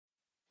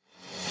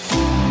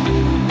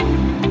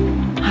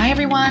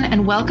everyone,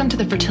 and welcome to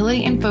the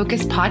Fertility in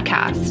Focus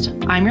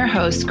podcast. I'm your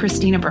host,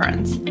 Christina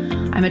Burns.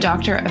 I'm a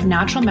doctor of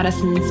natural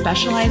medicine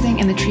specializing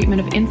in the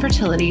treatment of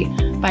infertility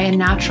via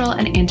natural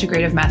and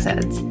integrative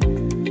methods.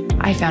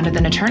 I founded the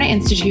Naturna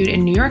Institute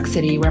in New York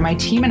City, where my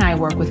team and I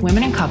work with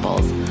women and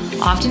couples,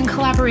 often in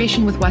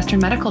collaboration with Western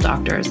medical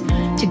doctors,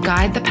 to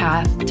guide the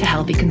path to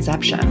healthy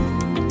conception.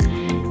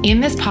 In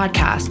this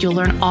podcast, you'll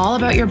learn all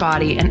about your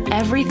body and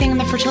everything in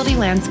the fertility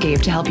landscape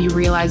to help you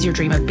realize your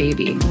dream of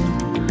baby.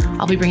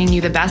 I'll be bringing you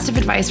the best of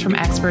advice from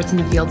experts in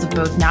the fields of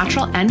both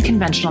natural and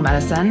conventional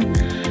medicine,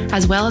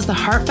 as well as the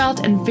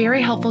heartfelt and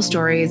very helpful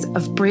stories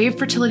of brave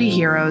fertility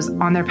heroes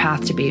on their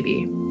path to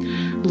baby.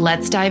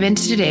 Let's dive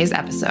into today's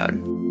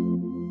episode.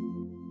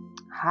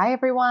 Hi,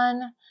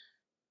 everyone.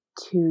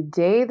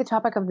 Today, the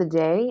topic of the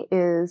day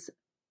is,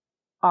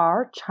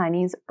 are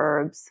Chinese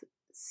herbs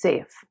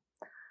safe?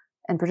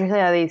 And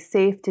particularly, are they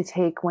safe to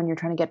take when you're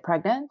trying to get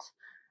pregnant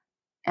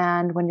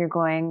and when you're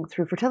going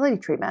through fertility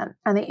treatment?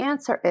 And the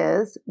answer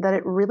is that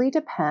it really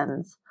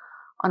depends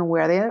on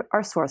where they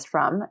are sourced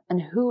from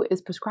and who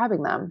is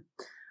prescribing them.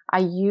 I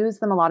use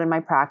them a lot in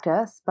my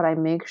practice, but I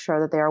make sure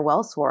that they are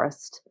well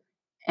sourced,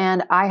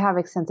 and I have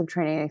extensive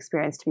training and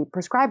experience to be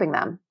prescribing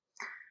them.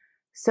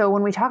 So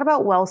when we talk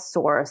about well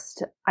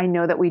sourced, I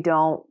know that we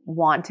don't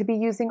want to be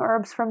using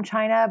herbs from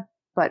China,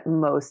 but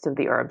most of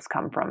the herbs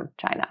come from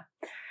China.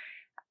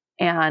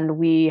 And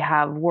we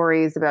have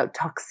worries about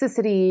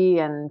toxicity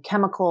and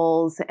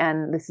chemicals,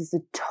 and this is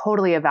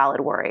totally a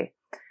valid worry.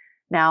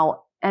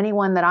 Now,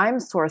 anyone that I'm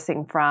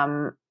sourcing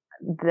from,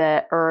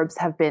 the herbs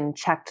have been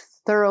checked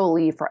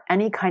thoroughly for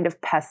any kind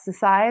of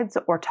pesticides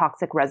or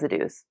toxic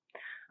residues.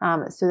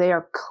 So they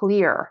are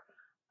clear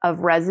of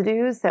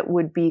residues that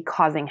would be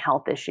causing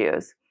health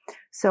issues.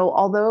 So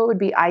although it would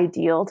be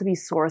ideal to be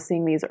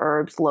sourcing these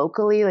herbs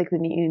locally, like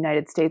in the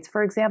United States,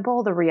 for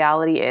example, the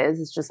reality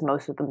is just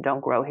most of them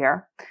don't grow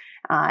here.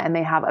 And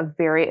they have a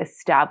very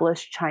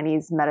established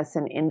Chinese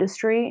medicine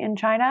industry in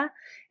China,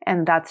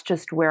 and that's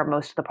just where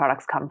most of the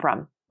products come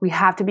from. We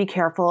have to be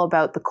careful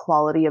about the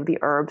quality of the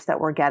herbs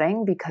that we're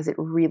getting because it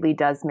really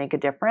does make a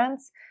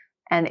difference,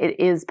 and it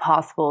is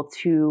possible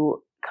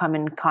to come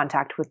in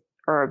contact with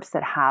herbs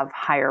that have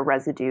higher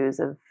residues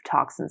of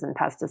toxins and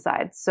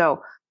pesticides.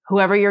 So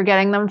whoever you're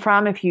getting them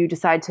from, if you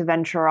decide to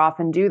venture off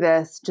and do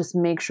this, just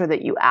make sure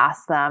that you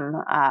ask them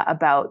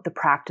about the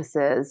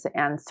practices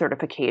and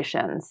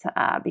certifications,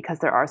 because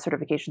there are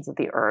certifications that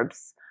the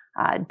herbs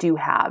do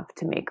have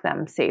to make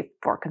them safe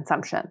for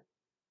consumption.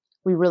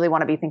 We really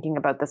want to be thinking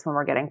about this when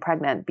we're getting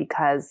pregnant,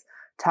 because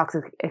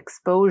toxic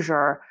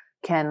exposure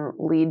can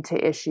lead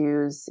to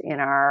issues in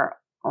our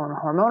own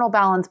hormonal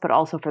balance, but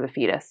also for the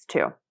fetus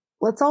too.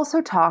 Let's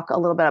also talk a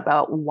little bit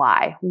about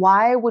why.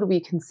 Why would we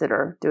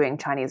consider doing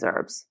Chinese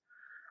herbs?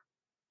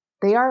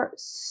 They are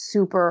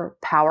super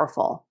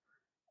powerful,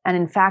 and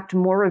in fact,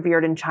 more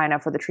revered in China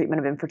for the treatment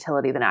of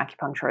infertility than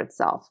acupuncture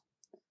itself.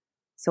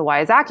 So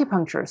why is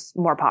acupuncture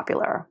more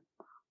popular?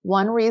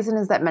 One reason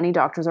is that many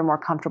doctors are more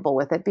comfortable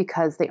with it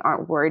because they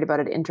aren't worried about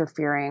it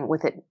interfering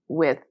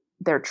with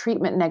their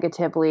treatment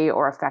negatively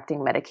or affecting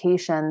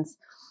medications.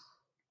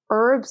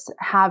 Herbs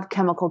have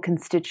chemical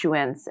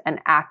constituents and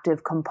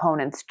active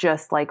components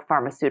just like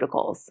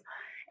pharmaceuticals.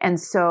 And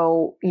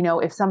so,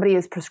 if somebody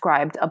is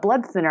prescribed a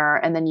blood thinner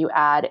and then you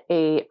add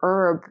a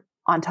herb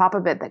on top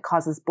of it that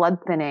causes blood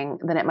thinning,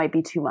 then it might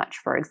be too much,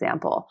 for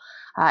example.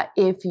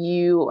 If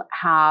you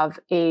have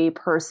a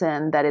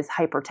person that is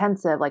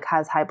hypertensive, like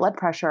has high blood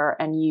pressure,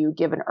 and you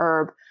give an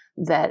herb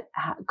that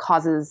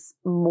causes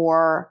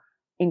more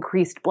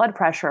increased blood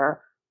pressure,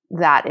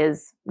 that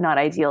is not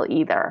ideal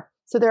either.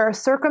 So there are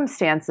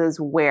circumstances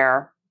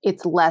where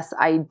it's less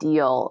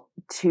ideal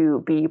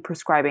to be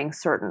prescribing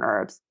certain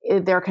herbs.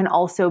 There can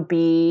also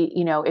be,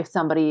 if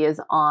somebody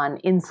is on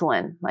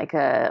insulin,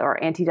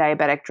 or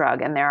anti-diabetic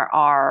drug, and there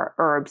are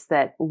herbs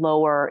that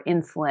lower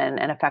insulin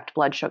and affect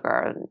blood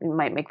sugar, it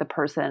might make the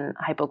person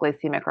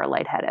hypoglycemic or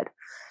lightheaded.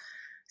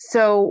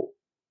 So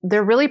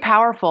they're really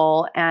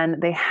powerful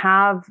and they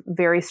have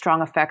very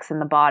strong effects in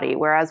the body.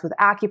 Whereas with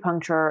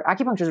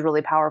acupuncture is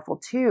really powerful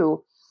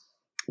too,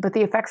 but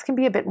the effects can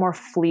be a bit more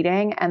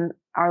fleeting and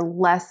are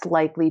less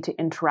likely to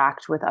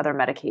interact with other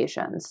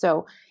medications.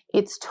 So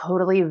it's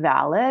totally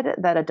valid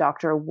that a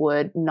doctor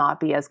would not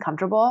be as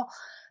comfortable.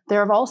 There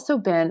have also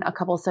been a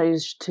couple of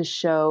studies to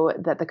show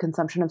that the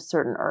consumption of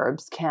certain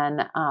herbs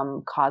can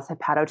cause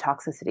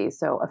hepatotoxicity,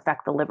 so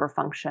affect the liver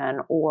function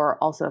or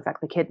also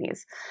affect the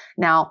kidneys.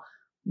 Now,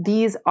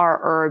 these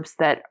are herbs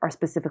that are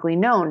specifically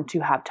known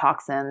to have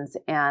toxins,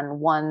 and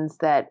ones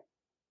that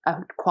a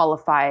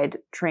qualified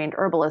trained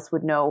herbalist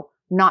would know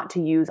not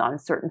to use on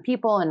certain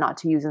people and not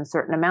to use in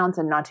certain amounts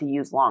and not to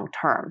use long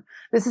term.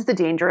 This is the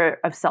danger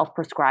of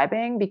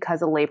self-prescribing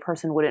because a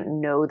layperson wouldn't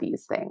know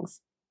these things.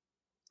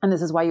 And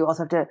this is why you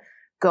also have to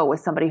go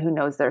with somebody who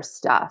knows their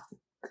stuff.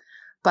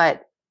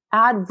 But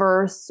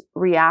adverse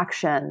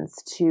reactions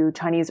to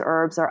Chinese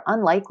herbs are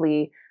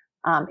unlikely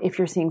if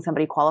you're seeing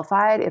somebody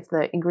qualified, if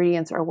the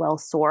ingredients are well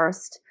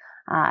sourced,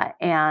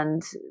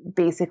 and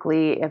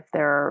basically if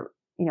they're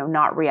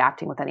not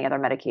reacting with any other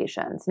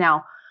medications.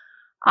 Now,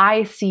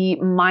 I see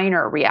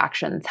minor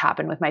reactions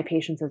happen with my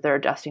patients as they're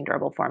adjusting to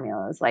herbal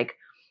formulas. Like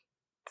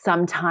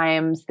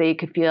sometimes they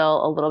could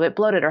feel a little bit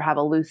bloated or have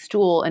a loose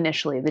stool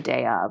initially the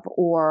day of,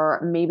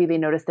 or maybe they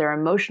notice their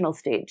emotional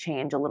state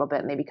change a little bit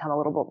and they become a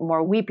little bit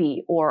more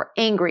weepy or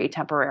angry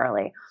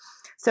temporarily.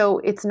 So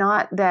it's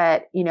not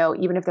that,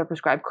 even if they're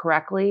prescribed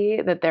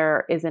correctly, that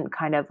there isn't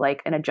kind of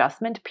like an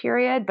adjustment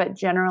period, but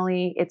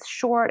generally it's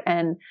short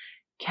and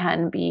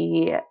can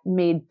be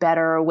made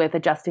better with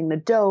adjusting the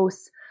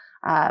dose.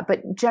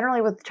 But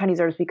generally with Chinese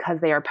herbs,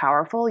 because they are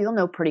powerful, you'll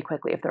know pretty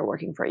quickly if they're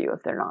working for you,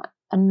 if they're not.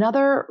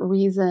 Another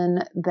reason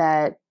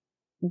that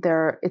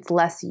it's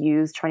less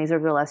used, Chinese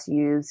herbs are less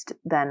used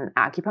than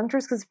acupuncture,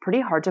 is because it's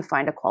pretty hard to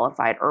find a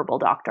qualified herbal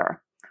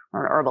doctor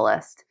or an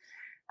herbalist.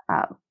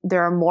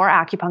 There are more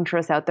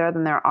acupuncturists out there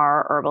than there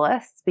are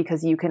herbalists,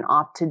 because you can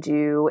opt to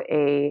do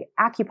a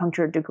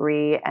acupuncture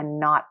degree and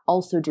not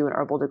also do an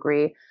herbal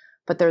degree.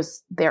 But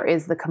there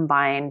is the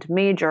combined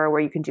major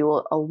where you can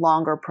do a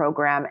longer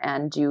program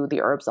and do the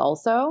herbs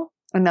also.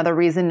 Another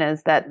reason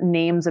is that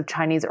names of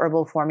Chinese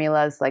herbal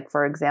formulas, like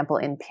for example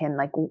in pinyin,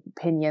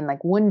 like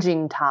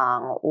Wenjing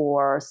Tang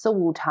or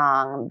Siwu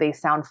Tang, they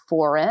sound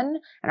foreign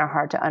and are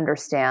hard to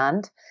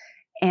understand.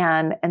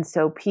 And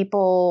so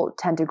people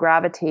tend to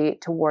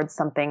gravitate towards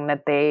something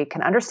that they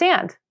can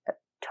understand.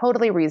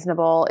 Totally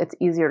reasonable. It's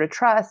easier to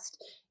trust,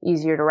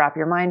 easier to wrap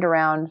your mind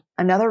around.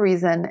 Another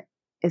reason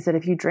is that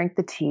if you drink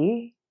the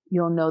tea,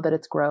 you'll know that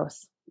it's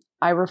gross.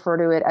 I refer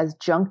to it as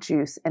junk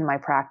juice in my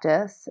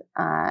practice.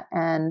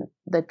 And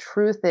the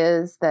truth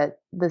is that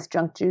this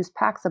junk juice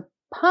packs a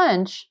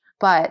punch,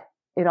 but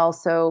it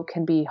also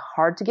can be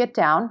hard to get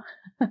down.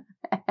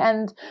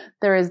 And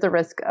there is the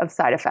risk of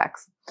side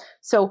effects.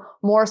 So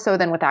more so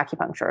than with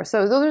acupuncture.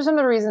 So those are some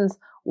of the reasons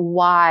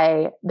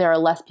why there are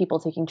less people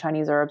taking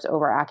Chinese herbs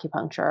over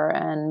acupuncture.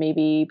 And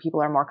maybe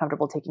people are more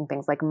comfortable taking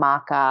things like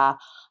maca,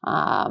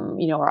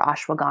 or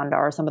ashwagandha,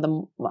 or some of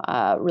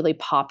the really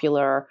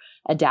popular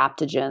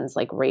adaptogens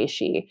like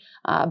reishi.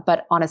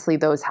 But honestly,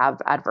 those have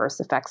adverse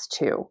effects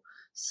too.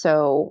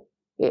 So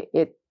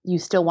you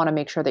still want to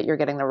make sure that you're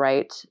getting the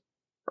right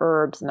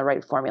herbs and the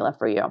right formula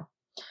for you.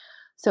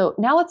 So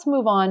now let's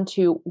move on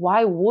to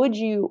why would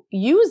you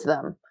use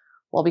them?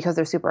 Well, because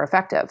they're super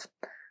effective.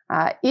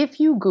 If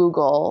you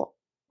Google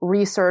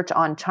research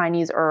on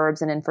Chinese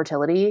herbs and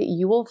infertility,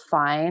 you will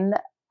find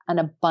an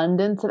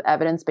abundance of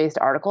evidence-based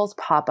articles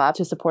pop up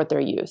to support their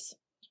use.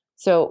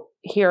 So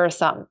here are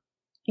some.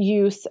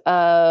 Use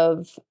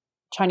of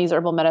Chinese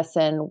herbal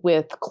medicine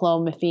with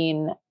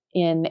clomiphene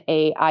in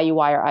a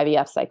IUI or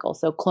IVF cycle.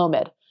 So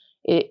Clomid,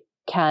 it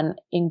can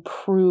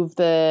improve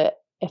the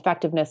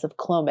effectiveness of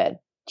Clomid.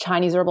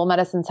 Chinese herbal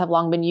medicines have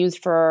long been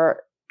used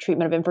for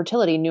treatment of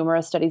infertility.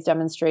 Numerous studies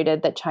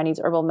demonstrated that Chinese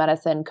herbal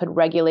medicine could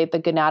regulate the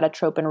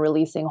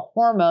gonadotropin-releasing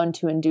hormone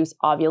to induce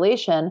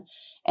ovulation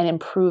and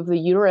improve the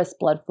uterus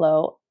blood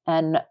flow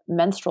and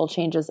menstrual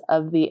changes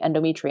of the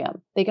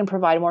endometrium. They can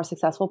provide more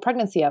successful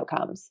pregnancy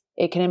outcomes.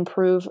 It can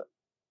improve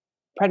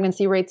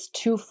pregnancy rates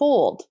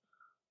twofold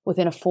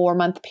within a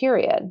 4-month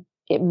period.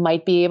 It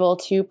might be able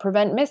to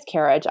prevent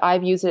miscarriage.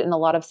 I've used it in a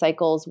lot of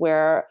cycles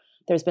where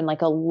there's been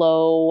like a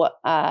low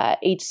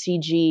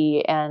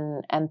HCG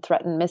and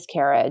threatened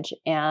miscarriage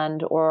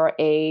or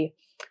a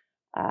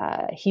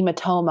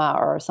hematoma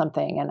or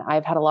something. And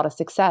I've had a lot of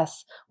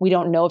success. We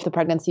don't know if the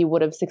pregnancy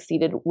would have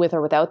succeeded with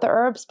or without the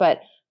herbs,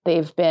 but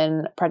they've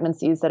been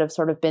pregnancies that have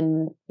sort of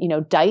been,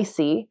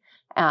 dicey.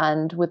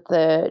 And with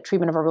the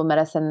treatment of herbal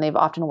medicine, they've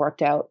often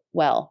worked out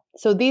well.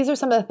 So these are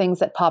some of the things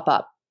that pop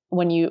up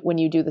when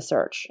you do the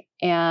search.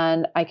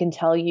 And I can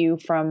tell you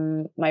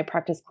from my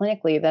practice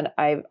clinically that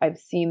I've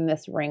seen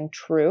this ring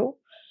true.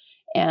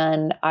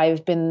 And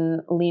I've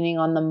been leaning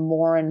on them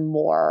more and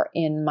more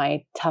in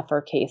my tougher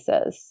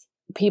cases.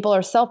 People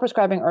are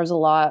self-prescribing herbs a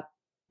lot,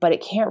 but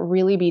it can't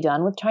really be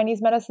done with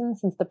Chinese medicine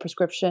since the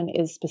prescription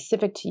is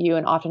specific to you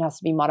and often has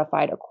to be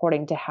modified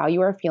according to how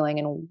you are feeling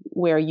and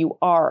where you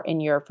are in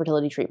your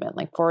fertility treatment.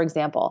 Like, for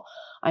example,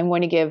 I'm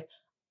going to give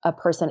a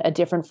person a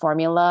different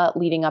formula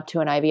leading up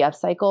to an IVF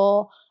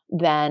cycle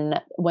than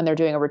when they're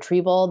doing a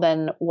retrieval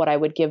than what I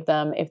would give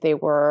them if they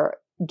were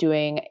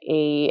doing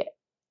a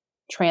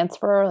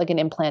transfer, like an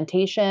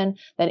implantation,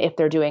 than if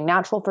they're doing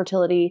natural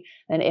fertility,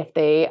 than if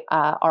they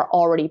are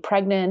already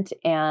pregnant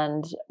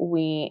and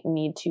we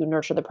need to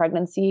nurture the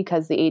pregnancy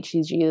because the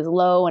HCG is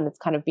low and it's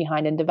kind of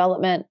behind in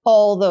development.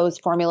 All those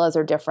formulas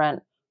are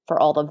different for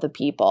all of the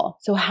people.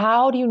 So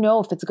how do you know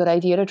if it's a good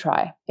idea to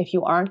try? If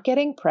you aren't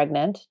getting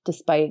pregnant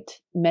despite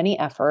many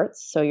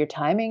efforts, so you're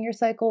timing your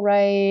cycle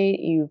right,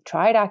 you've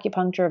tried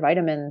acupuncture,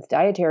 vitamins,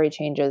 dietary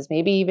changes,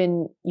 maybe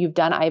even you've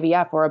done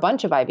IVF or a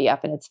bunch of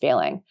IVF and it's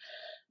failing,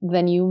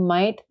 then you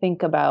might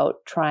think about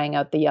trying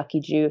out the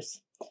yucky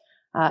juice.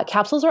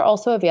 Capsules are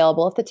also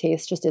available if the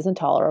taste just isn't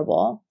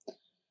tolerable.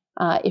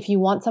 If you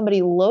want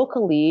somebody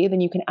locally,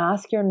 then you can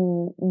ask your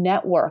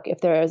network if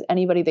there is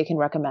anybody they can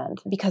recommend.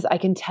 Because I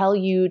can tell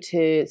you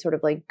to sort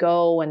of like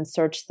go and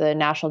search the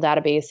national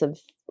database of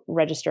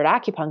registered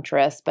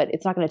acupuncturists, but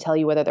it's not going to tell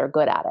you whether they're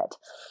good at it.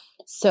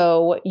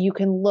 So you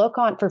can look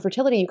for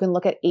fertility, you can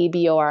look at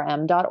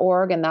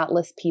aborm.org, and that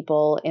lists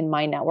people in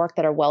my network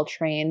that are well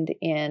trained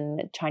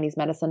in Chinese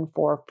medicine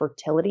for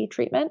fertility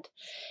treatment.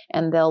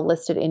 And they'll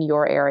list it in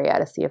your area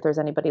to see if there's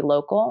anybody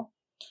local.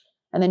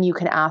 And then you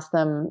can ask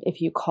them,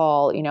 if you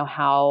call,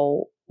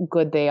 how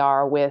good they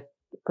are with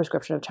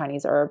prescription of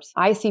Chinese herbs.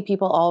 I see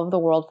people all over the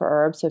world for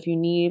herbs. So if you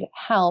need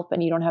help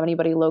and you don't have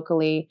anybody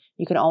locally,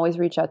 you can always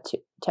reach out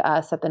to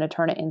us at the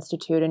Naturna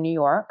Institute in New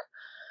York.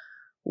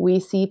 We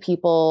see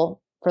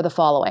people for the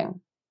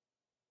following: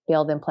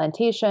 failed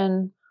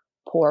implantation,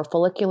 poor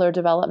follicular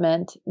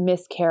development,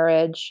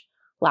 miscarriage,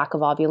 lack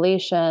of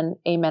ovulation,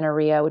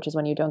 amenorrhea, which is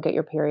when you don't get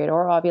your period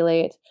or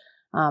ovulate,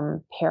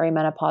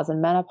 perimenopause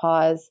and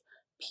menopause,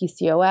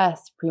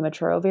 PCOS,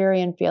 premature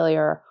ovarian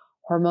failure,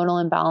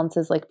 hormonal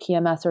imbalances like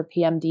PMS or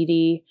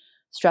PMDD,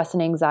 stress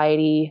and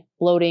anxiety,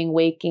 bloating,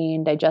 weight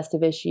gain,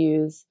 digestive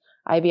issues,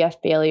 IVF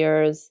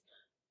failures,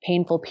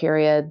 painful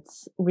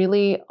periods,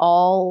 really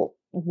all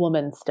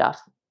woman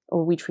stuff.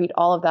 We treat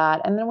all of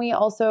that. And then we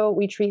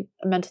treat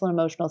mental and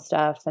emotional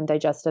stuff and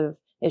digestive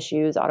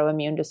issues,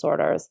 autoimmune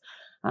disorders.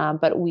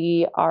 But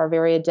we are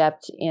very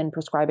adept in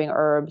prescribing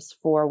herbs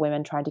for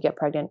women trying to get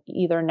pregnant,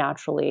 either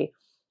naturally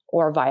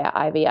or via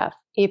IVF.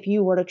 If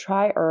you were to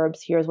try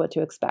herbs, here's what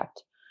to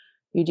expect.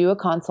 You do a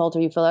consult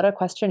or you fill out a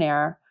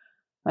questionnaire.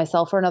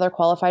 Myself or another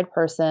qualified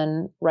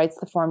person writes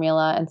the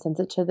formula and sends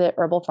it to the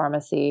herbal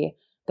pharmacy.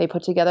 They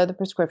put together the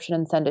prescription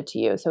and send it to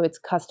you. So it's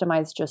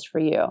customized just for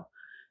you.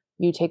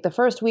 You take the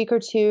first week or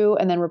two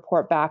and then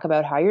report back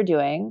about how you're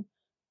doing.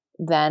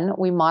 Then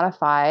we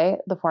modify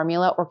the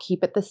formula or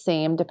keep it the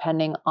same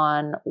depending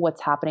on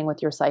what's happening with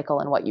your cycle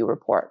and what you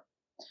report.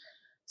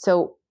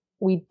 So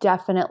we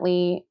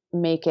definitely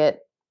make it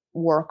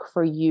work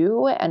for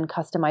you and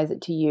customize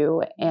it to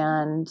you.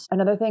 And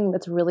another thing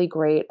that's really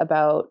great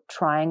about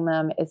trying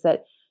them is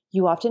that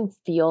you often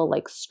feel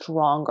like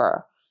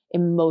stronger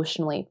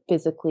emotionally,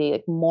 physically,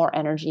 like more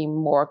energy,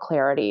 more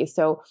clarity.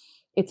 So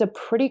it's a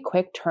pretty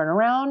quick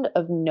turnaround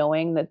of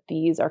knowing that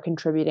these are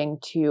contributing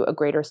to a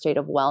greater state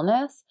of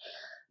wellness.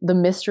 The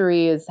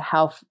mystery is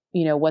how,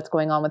 what's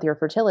going on with your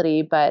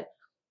fertility, but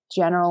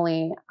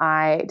generally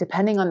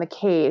depending on the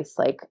case,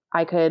 like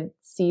I could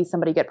see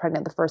somebody get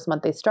pregnant the first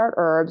month they start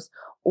herbs,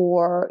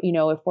 or,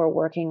 if we're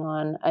working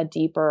on a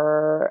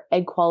deeper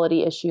egg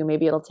quality issue,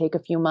 maybe it'll take a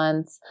few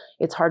months.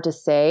 It's hard to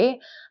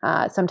say.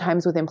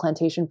 Sometimes with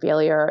implantation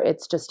failure,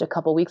 it's just a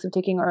couple weeks of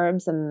taking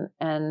herbs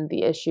and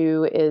the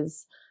issue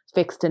is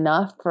fixed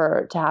enough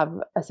to have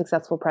a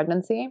successful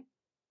pregnancy.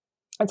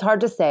 It's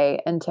hard to say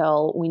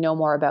until we know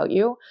more about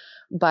you.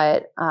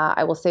 But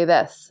I will say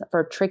this,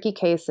 for tricky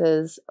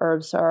cases,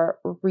 herbs are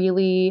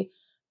really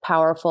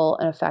powerful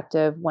and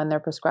effective when they're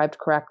prescribed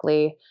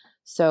correctly.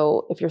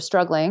 So if you're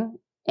struggling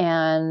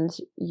and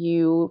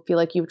you feel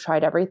like you've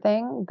tried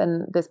everything,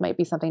 then this might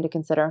be something to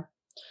consider.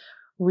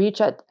 Reach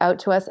out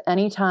to us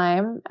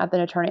anytime at the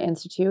Naturna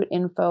Institute,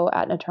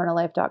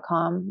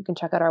 info@naturnalife.com. You can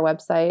check out our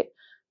website,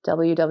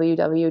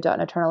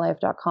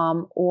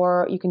 www.naturnalife.com,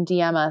 or you can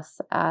DM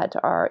us at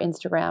our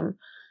Instagram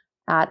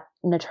at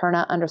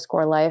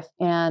Naturna_life,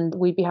 and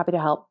we'd be happy to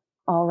help.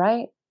 All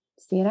right.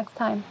 See you next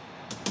time.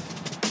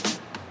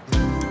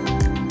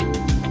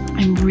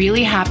 I'm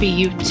really happy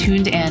you've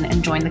tuned in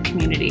and joined the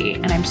community,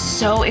 and I'm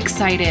so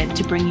excited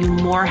to bring you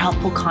more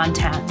helpful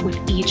content with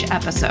each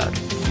episode.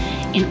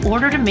 In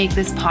order to make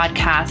this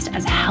podcast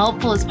as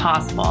helpful as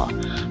possible,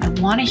 I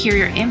want to hear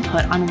your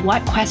input on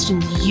what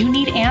questions you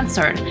need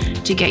answered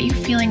to get you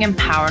feeling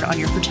empowered on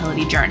your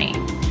fertility journey.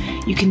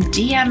 You can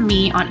DM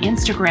me on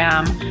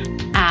Instagram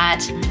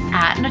at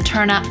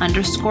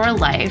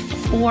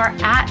Naturna_life or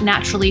at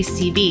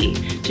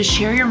naturallycb to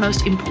share your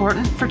most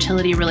important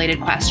fertility related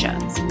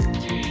questions.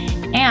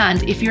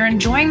 And if you're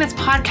enjoying this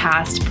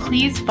podcast,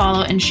 please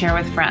follow and share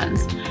with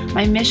friends.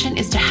 My mission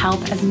is to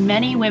help as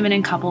many women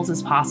and couples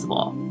as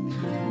possible.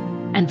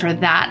 And for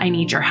that, I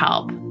need your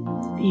help.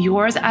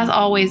 Yours, as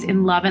always,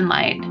 in love and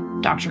light,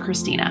 Dr.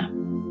 Christina.